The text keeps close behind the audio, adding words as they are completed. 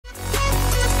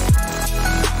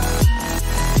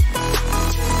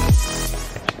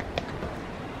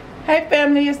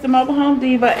family, it's the Mobile Home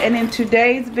Diva, and in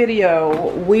today's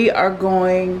video we are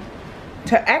going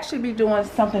to actually be doing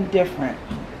something different.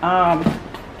 I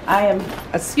am,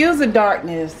 excuse the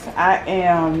darkness, I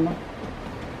am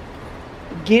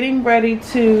getting ready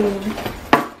to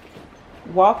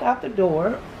walk out the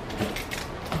door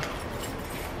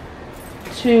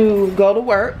to go to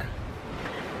work,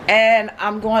 and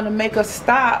I'm going to make a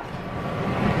stop,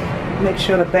 make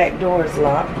sure the back door is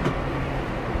locked.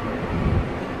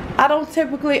 I don't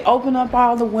typically open up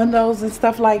all the windows and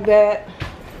stuff like that.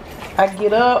 I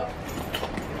get up,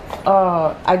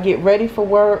 I get ready for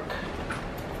work,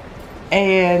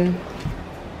 and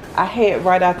I head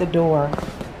right out the door.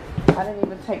 I didn't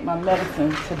even take my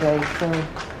medicine today, so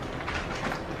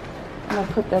I'm gonna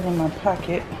put that in my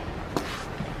pocket.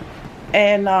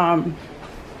 And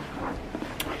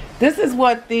this is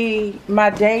what my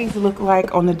days look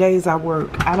like on the days I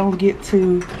work. I don't get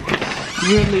to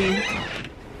really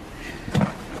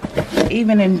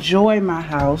even enjoy my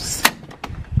house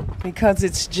because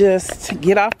it's just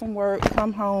get off from work,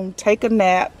 come home, take a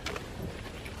nap,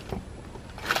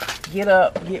 get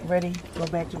up, get ready, go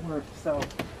back to work. So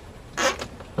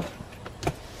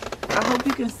I hope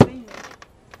you can see me.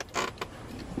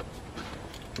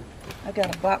 I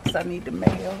got a box I need to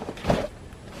mail.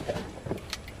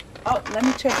 Oh, let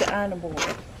me check the ironing board.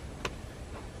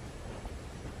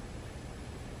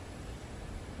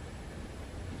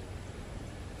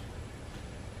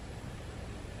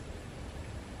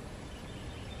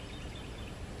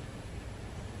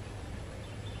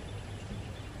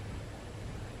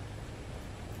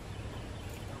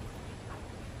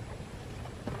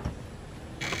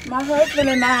 My husband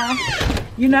and I,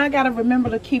 you know, I gotta remember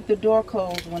to keep the door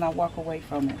closed when I walk away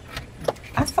from it.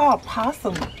 I saw a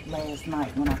possum last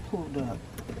night when I pulled up.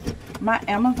 My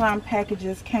Amazon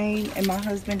packages came and my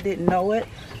husband didn't know it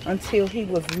until he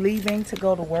was leaving to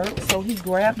go to work. So he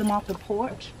grabbed them off the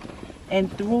porch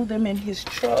and threw them in his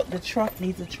truck. The truck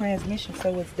needs a transmission,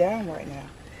 so it's down right now.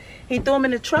 He threw them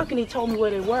in the truck and he told me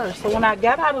where they were. So when I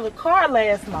got out of the car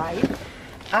last night,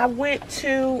 I went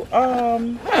to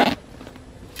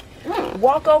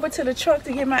walk over to the truck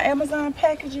to get my Amazon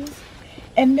packages,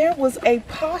 and there was a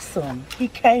possum. He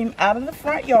came out of the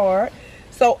front yard,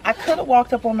 so I could have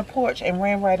walked up on the porch and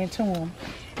ran right into him,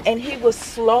 and he was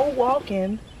slow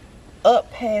walking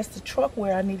up past the truck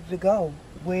where I needed to go.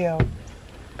 Well,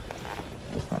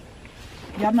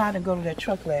 y'all know I didn't go to that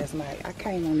truck last night. I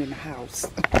came on in the house.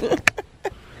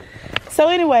 So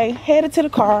anyway, headed to the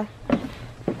car,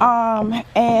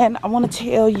 and I want to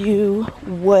tell you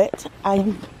what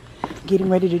I'm getting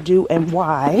ready to do and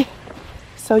why,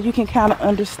 so you can kind of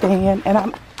understand. And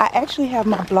I actually have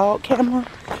my vlog camera,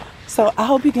 so I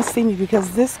hope you can see me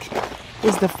because this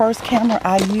is the first camera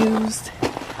I used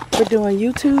for doing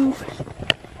YouTube,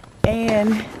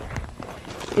 and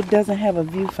it doesn't have a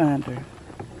viewfinder.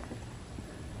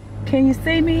 Can you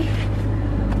see me?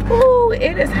 Ooh,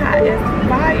 it is hot as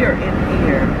fire in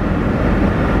here.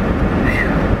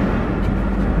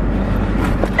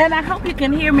 And I hope you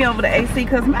can hear me over the AC,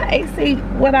 because my AC,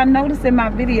 what I notice in my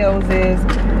videos is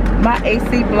my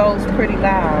AC blows pretty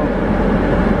loud.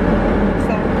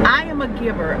 So I am a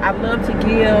giver. I love to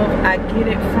give. I get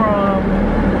it from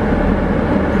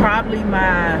probably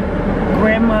my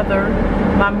grandmother,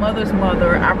 my mother's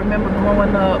mother. I remember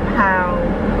growing up how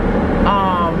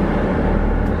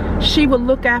she would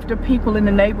look after people in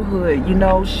the neighborhood. You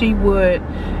know, she would,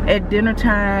 at dinner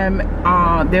time,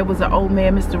 there was an old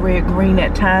man, Mr. Red Green.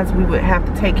 At times we would have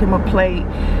to take him a plate.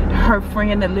 Her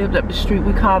friend that lived up the street,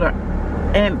 we called her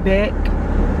Aunt Beck.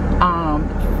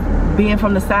 Being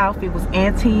from the South, it was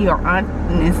Auntie or Aunt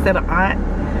instead of Aunt.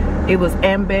 It was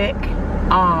Aunt Beck.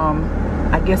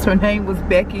 I guess her name was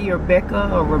Becky or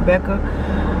Becca or Rebecca.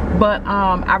 But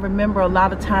I remember a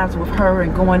lot of times with her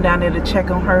and going down there to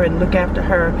check on her and look after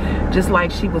her just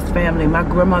like she was family. My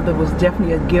grandmother was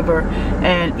definitely a giver,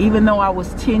 and even though I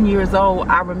was 10 years old,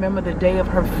 I remember the day of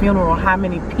her funeral, how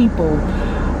many people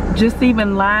just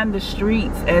even lined the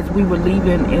streets as we were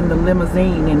leaving in the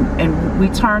limousine, and we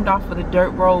turned off of the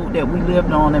dirt road that we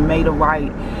lived on and made a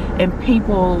right, and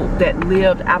people that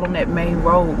lived out on that main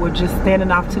road were just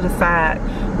standing off to the side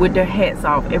with their hats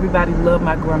off. Everybody loved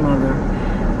my grandmother.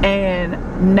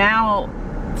 And now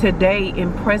today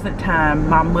in present time,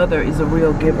 my mother is a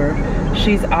real giver.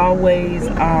 She's always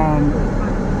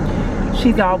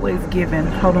giving.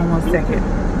 Hold on one second.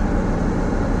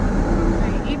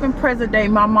 Even present day,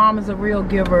 my mom is a real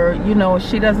giver. You know,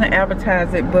 she doesn't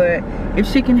advertise it, but if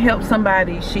she can help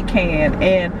somebody, she can.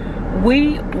 And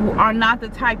we are not the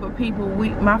type of people,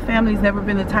 my family's never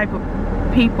been the type of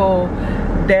people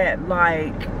that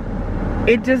like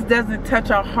it just doesn't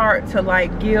touch our heart to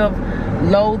like give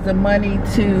loads of money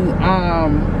to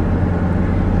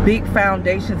big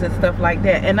foundations and stuff like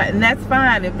that. And that's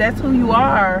fine. If that's who you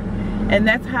are and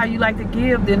that's how you like to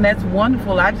give, then that's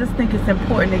wonderful. I just think it's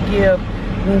important to give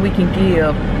when we can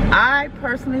give. I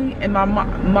personally, and my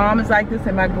mom is like this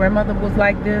and my grandmother was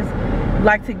like this,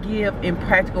 like to give in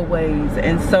practical ways.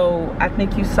 And so I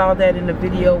think you saw that in the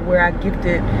video where I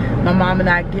gifted, my mom and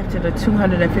I gifted a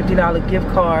 $250 gift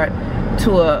card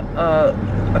to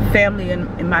a family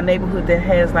in my neighborhood that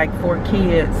has like 4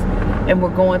 kids, and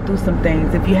we're going through some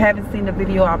things. If you haven't seen the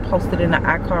video, I'll post it in the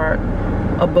iCard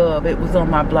above. It was on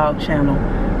my blog channel.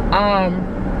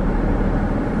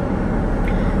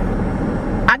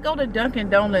 I go to Dunkin'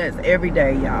 Donuts every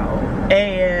day, y'all,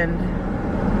 and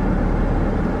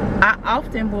I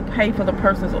often will pay for the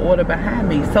person's order behind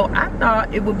me. So I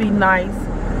thought it would be nice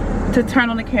to turn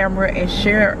on the camera and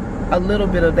share a little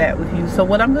bit of that with you. So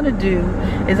what I'm gonna do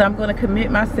is I'm gonna commit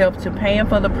myself to paying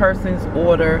for the person's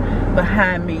order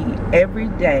behind me every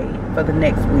day for the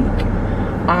next week.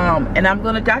 And I'm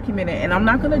gonna document it, and I'm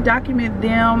not gonna document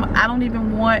them. I don't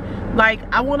even want, like,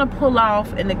 I want to pull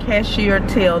off and the cashier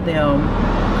tell them,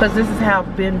 because this is how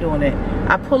I've been doing it.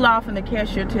 I pull off and the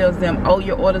cashier tells them, oh,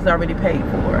 your order's already paid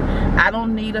for. I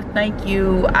don't need a thank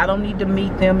you. I don't need to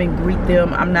meet them and greet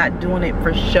them. I'm not doing it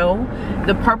for show.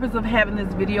 The purpose of having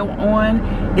this video on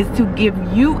is to give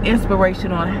you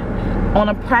inspiration on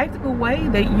a practical way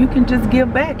that you can just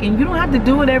give back. And you don't have to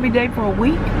do it every day for a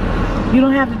week. You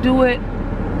don't have to do it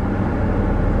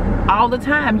all the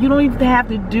time. You don't even have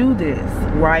to do this,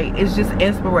 right? It's just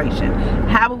inspiration.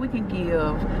 However we can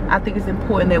give, I think it's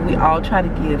important that we all try to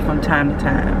give from time to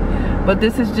time. But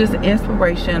this is just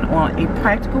inspiration on a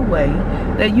practical way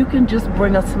that you can just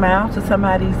bring a smile to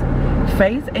somebody's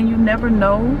face, and you never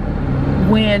know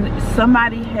when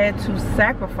somebody had to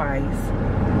sacrifice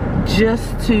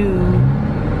just to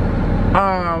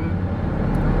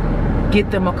get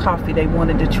them a coffee. They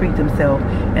wanted to treat themselves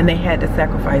and they had to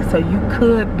sacrifice. So you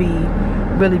could be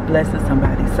really blessing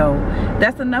somebody. So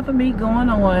that's enough of me going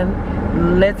on.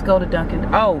 Let's go to Dunkin'.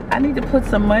 Oh, I need to put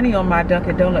some money on my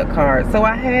Dunkin' Donut card. So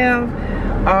I have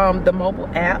the mobile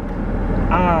app.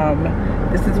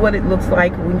 This is what it looks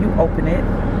like when you open it.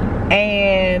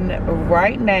 And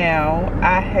right now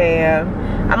I have,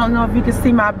 I don't know if you can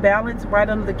see my balance right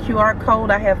under the QR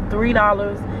code. I have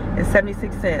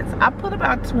 $3.76. I put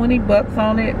about 20 bucks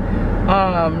on it.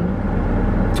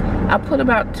 I put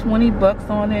about 20 bucks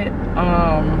on it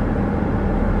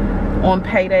on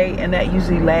payday, and that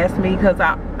usually lasts me because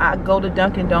I go to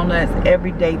Dunkin' Donuts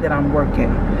every day that I'm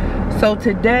working. So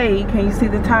today, can you see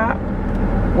the top?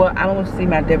 Well, I don't want to see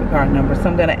my debit card number, so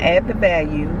I'm going to add the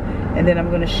value, and then I'm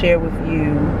going to share with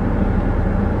you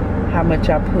how much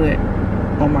I put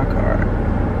on my card.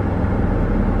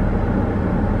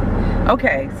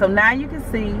 Okay, so now you can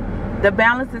see the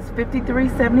balance is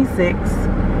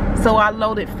 $53.76. So I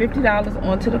loaded $50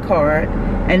 onto the card,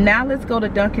 and now let's go to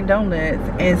Dunkin' Donuts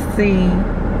and see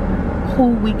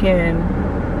who we can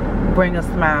bring a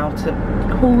smile to,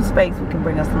 whose face we can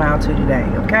bring a smile to today.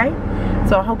 Okay,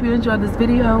 so I hope you enjoyed this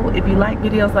video. If you like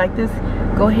videos like this,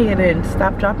 go ahead and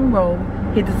stop, drop, and roll.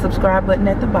 Hit the subscribe button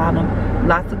at the bottom.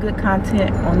 Lots of good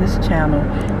content on this channel,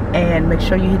 and make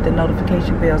sure you hit the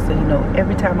notification bell so you know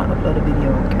every time I upload a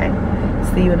video. Okay,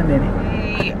 see you in a minute.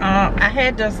 Hey, I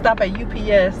had to stop at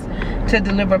UPS to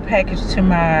deliver a package to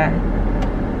my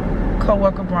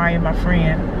co-worker Brian, my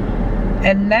friend,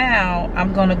 and now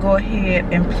I'm gonna go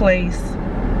ahead and place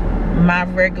my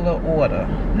regular order.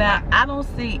 Now I don't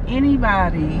see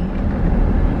anybody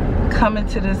coming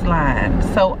to this line,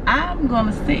 so I'm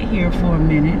gonna sit here for a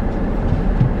minute.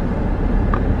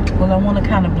 Well, I want to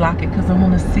kind of block it because I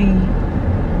want to see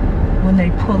when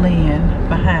they pull in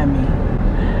behind me.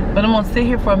 But I'm gonna sit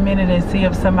here for a minute and see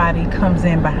if somebody comes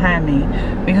in behind me,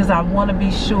 because I want to be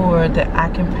sure that I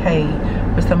can pay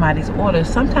for somebody's order.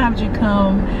 Sometimes you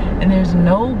come and there's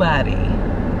nobody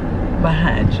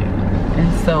behind you,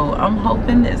 and so I'm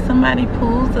hoping that somebody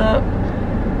pulls up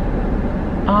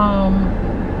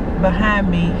behind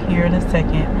me here in a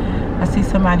second. I see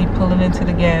somebody pulling into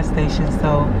the gas station,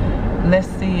 so let's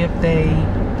see if they,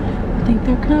 I think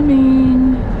they're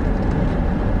coming.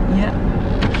 Yep.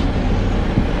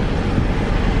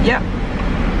 Yep,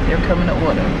 they're coming to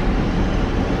order.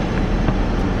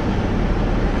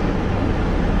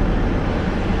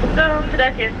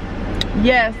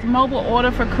 Yes, mobile order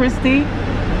for Christie.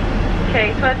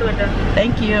 Okay, close the window.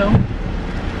 Thank you.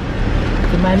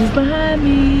 Somebody's behind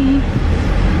me.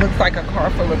 Looks like a car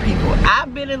full of people.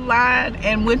 I've been in line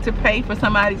and went to pay for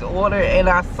somebody's order, and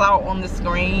I saw on the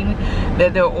screen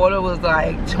that their order was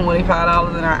like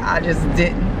 $25, and I just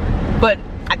didn't. But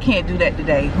I can't do that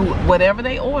today. Whatever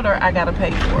they order, I gotta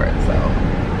pay for it. So.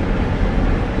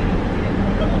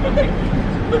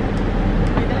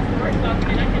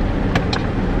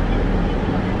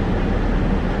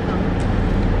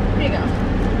 Here you go.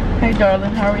 Hey,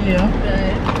 darling, how are you?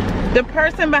 Good. The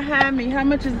person behind me, how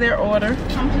much is their order?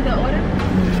 How much is the order?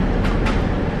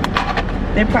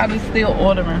 They're probably still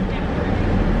ordering.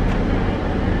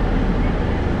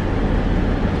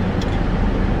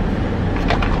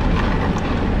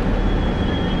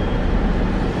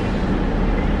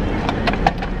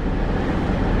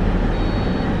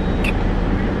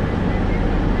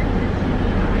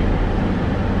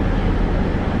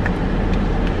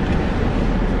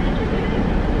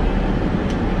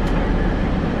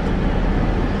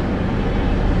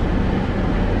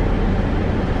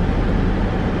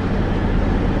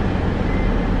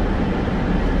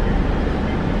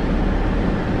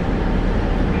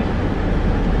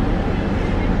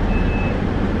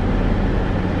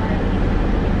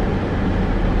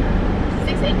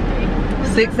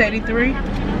 $6.83.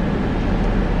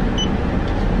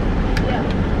 Yeah.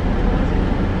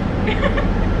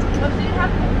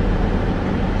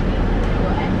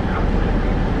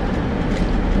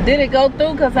 Did it go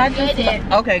through? Cause I just did.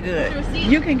 Okay, good.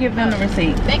 You can give them the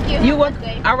receipt. Thank you. You want?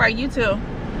 All right, you too.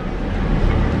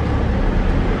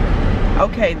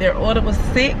 Okay, their order was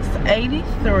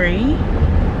 $6.83.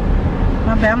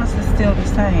 My balance is still the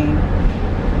same.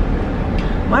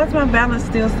 Why does my balance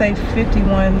still say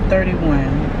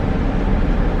 $51.31?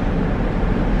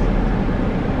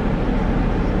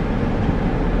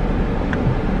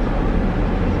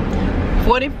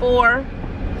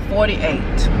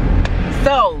 $44.48.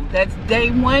 So that's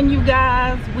day one, you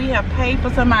guys. We have paid for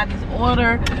somebody's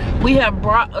order. We have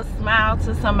brought a smile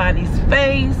to somebody's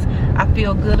face. I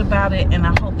feel good about it, and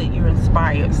I hope that you're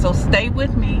inspired. So stay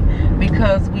with me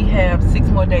because we have 6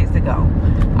 more days to go.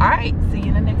 All right, see you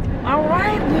in the next one. All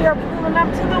right, we are pulling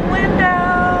up to the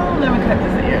window. Let me cut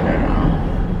this hair down.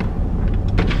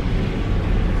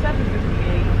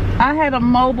 I had a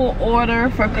mobile order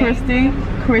for Christie.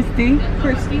 Christie.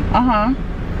 Uh-huh.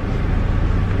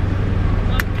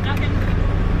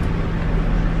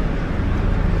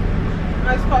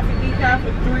 Iced coffee decaf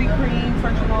with 3 cream,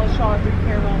 French vanilla shot, 3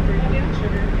 caramel, 3 liquid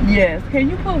sugar. Yes. Can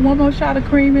you put one more shot of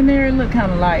cream in there? It look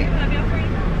kind of light.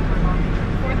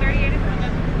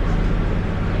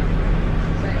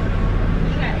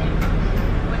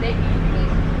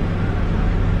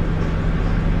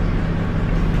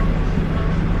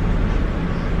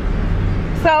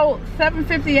 So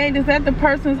 $7.58, is that the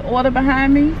person's order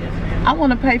behind me? Yes, ma'am. I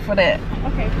want to pay for that.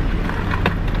 Okay.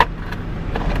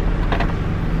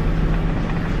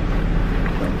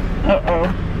 Uh-oh.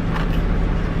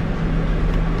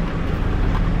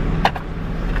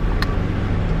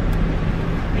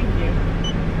 Thank you.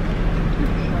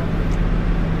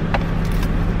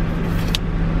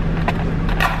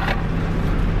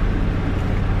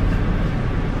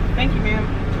 Thank you, ma'am.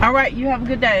 All right, you have a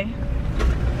good day. Is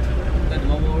that the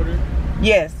mobile order?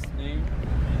 Yes. Name?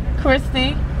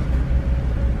 Christy,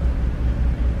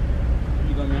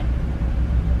 You go, ma'am.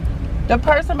 the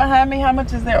person behind me, how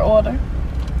much is their order?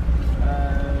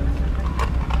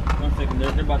 1 second.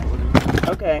 They're about to order.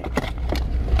 Okay.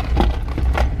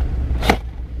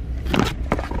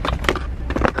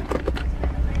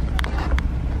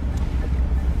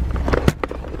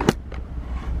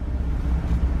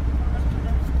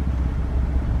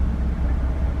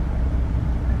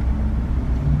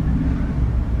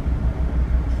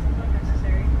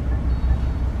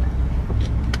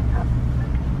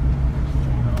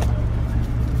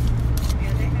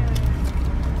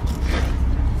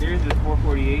 Theirs is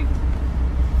 448.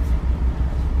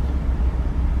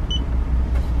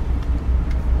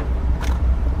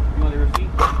 You want the receipt?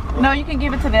 No, you can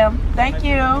give it to them. Thank you.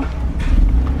 You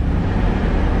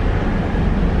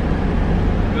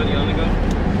got the on the go?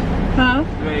 Huh?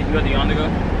 You got the on the go?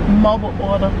 Mobile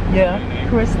order. Yeah.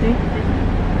 Christy.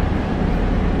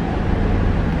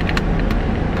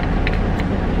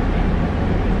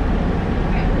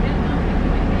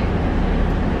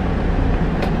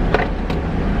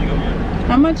 You go, ma'am.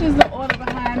 How much is the order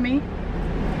behind me?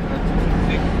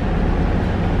 6.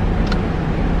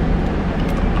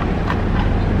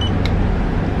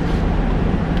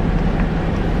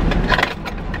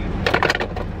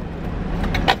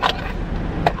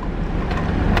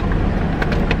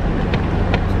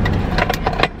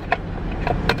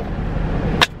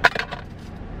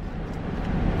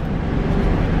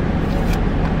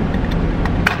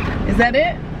 Is that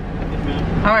it? Yes,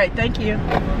 ma'am. All right, thank you.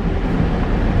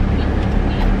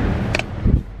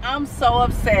 I'm so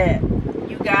upset,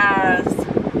 you guys.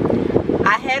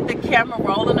 I had the camera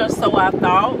rolling, or so I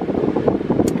thought.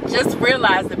 Just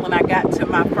realized it when I got to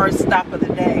my first stop of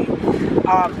the day.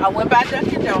 I went by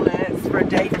Dunkin' Donuts for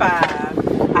day 5.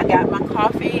 I got my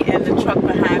coffee in the truck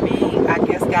behind me. I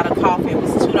guess got a coffee. It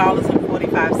was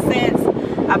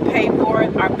 $2.45. I paid for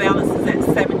it. Our balance is at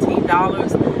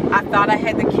 $17. I thought I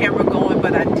had the camera going,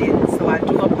 but I didn't. So I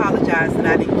do apologize that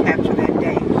I didn't capture that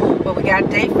day. But we got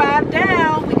day 5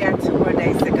 down. We got 2 more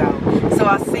days to go. So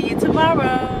I'll see you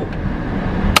tomorrow.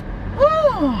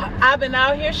 Woo! I've been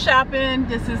out here shopping.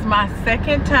 This is my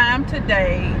second time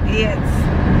today. It's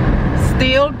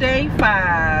still day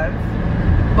 5,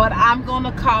 but I'm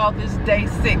gonna call this day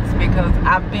 6 because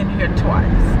I've been here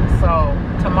twice. So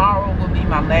tomorrow will be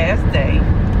my last day,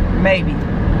 maybe.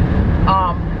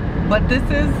 But this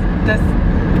is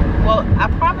well, I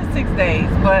promised 6 days,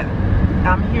 but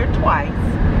I'm here twice.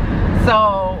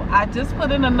 So I just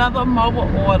put in another mobile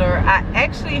order. I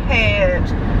actually had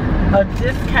a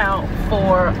discount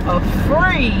for a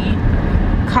free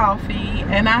coffee,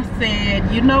 and I said,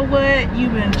 you know what,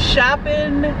 you've been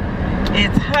shopping,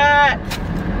 it's hot,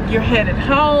 you're headed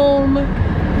home,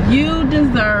 you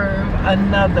deserve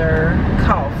another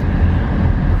coffee,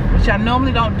 which I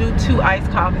normally don't do 2 iced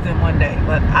coffees in one day,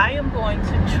 but I am going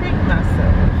to treat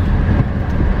myself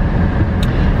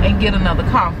and get another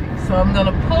coffee. So I'm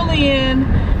gonna pull in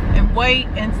and wait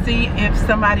and see if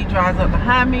somebody drives up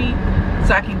behind me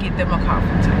so I can get them a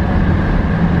coffee too.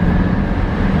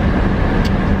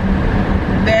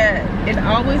 That it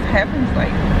always happens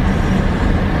like this.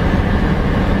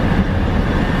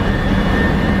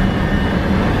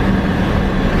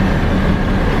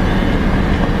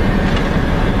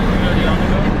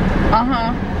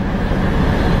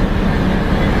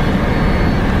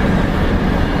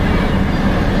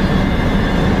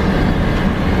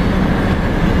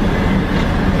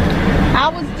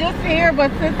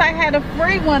 But since I had a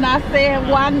free one, I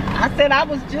said I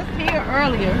was just here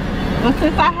earlier. But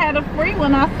since I had a free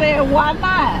one, I said, why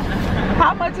not?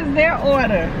 How much is their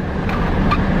order? 14.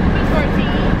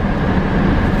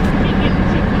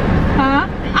 Huh?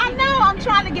 I know, I'm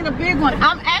trying to get a big one.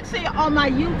 I'm actually on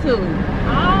my YouTube.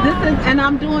 And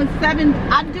I'm doing 7.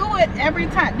 I do it every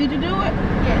time. Did you do it?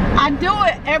 Yes. I do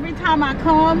it every time I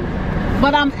come.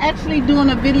 But I'm actually doing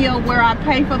a video where I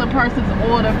pay for the person's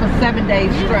order for 7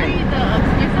 days straight. The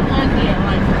expensive ones get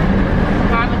like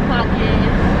 5 o'clock.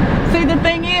 See, the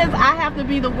thing is, I have to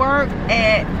be to work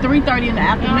at 3:30 in the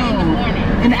afternoon. No, in the morning.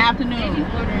 In the afternoon.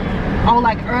 Oh,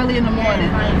 like early in the morning.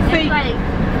 See, like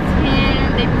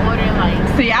 10, they order like.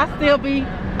 See, I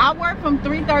work from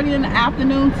 3:30 in the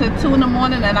afternoon to 2 in the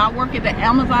morning, and I work at the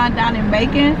Amazon down in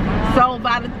Macon. So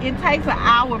it takes an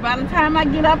hour. By the time I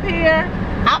get up here,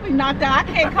 I'll be knocked out. I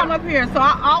can't come up here, so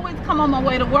I always come on my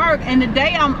way to work. And the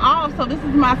day I'm off, so this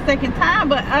is my second time,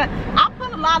 but I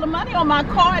put a lot of money on my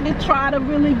card to try to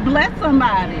really bless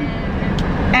somebody.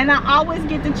 And I always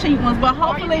get the cheap ones, but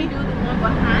hopefully. Or you can do the one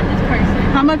behind this person.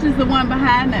 How much is the one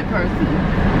behind that person?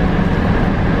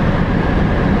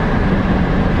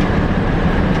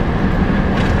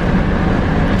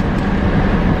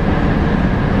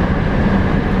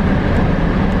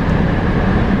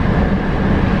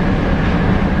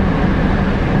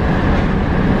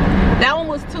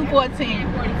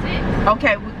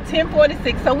 Okay,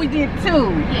 1046. So we did 2.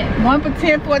 Yes. One for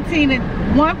 1014 and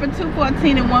one for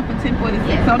 214 and one for 1046.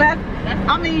 Yes. So that's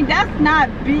I mean, that's not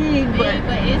big, but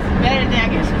it's better than I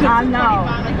guess. I know,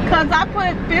 cause I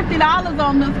put $50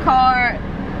 on this card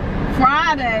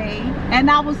Friday, and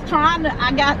I was trying to.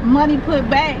 I got money put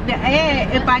back to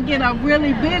add if I get a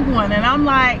really big one, and I'm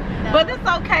like, but it's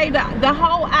okay. The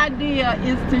whole idea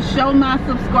is to show my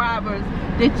subscribers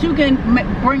that you can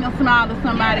bring a smile to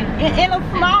somebody in a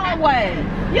small way.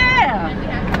 Yeah.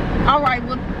 All right.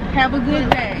 Well, have a good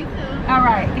day. All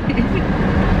right.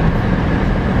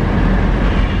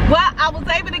 Well, I was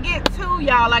able to get 2,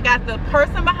 y'all. I got the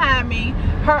person behind me.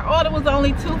 Her order was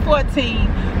only $2.14,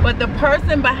 but the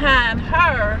person behind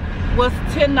her was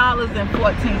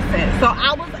 $10.14. So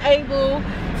I was able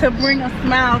to bring a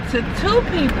smile to 2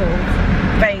 people's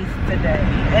face today.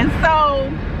 And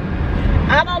so,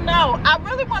 I don't know. I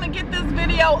really want to get this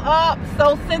video up.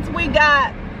 So since we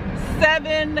got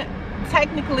 7,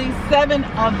 technically 7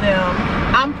 of them,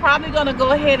 I'm probably going to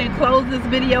go ahead and close this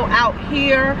video out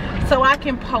here so I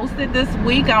can post it this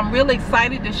week. I'm really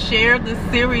excited to share this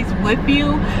series with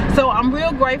you. So I'm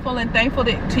real grateful and thankful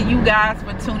to you guys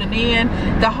for tuning in.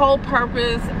 The whole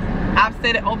purpose, I've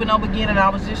said it over and over again, and I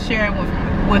was just sharing with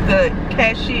the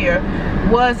cashier,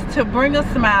 was to bring a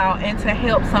smile and to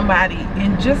help somebody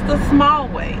in just a small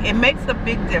way. It makes a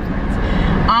big difference.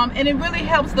 And it really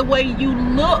helps the way you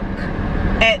look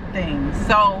at things.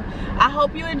 So I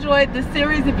hope you enjoyed the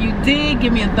series. If you did,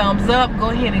 give me a thumbs up. Go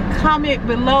ahead and comment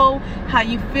below how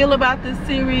you feel about this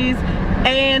series,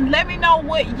 and let me know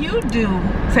what you do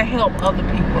to help other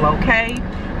people, okay?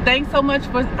 Thanks so much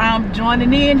for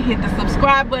joining in. Hit the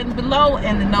subscribe button below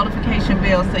and the notification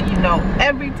bell so you know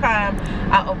every time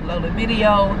I upload a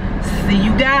video. See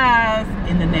you guys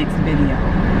in the next video.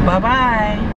 Bye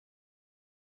bye.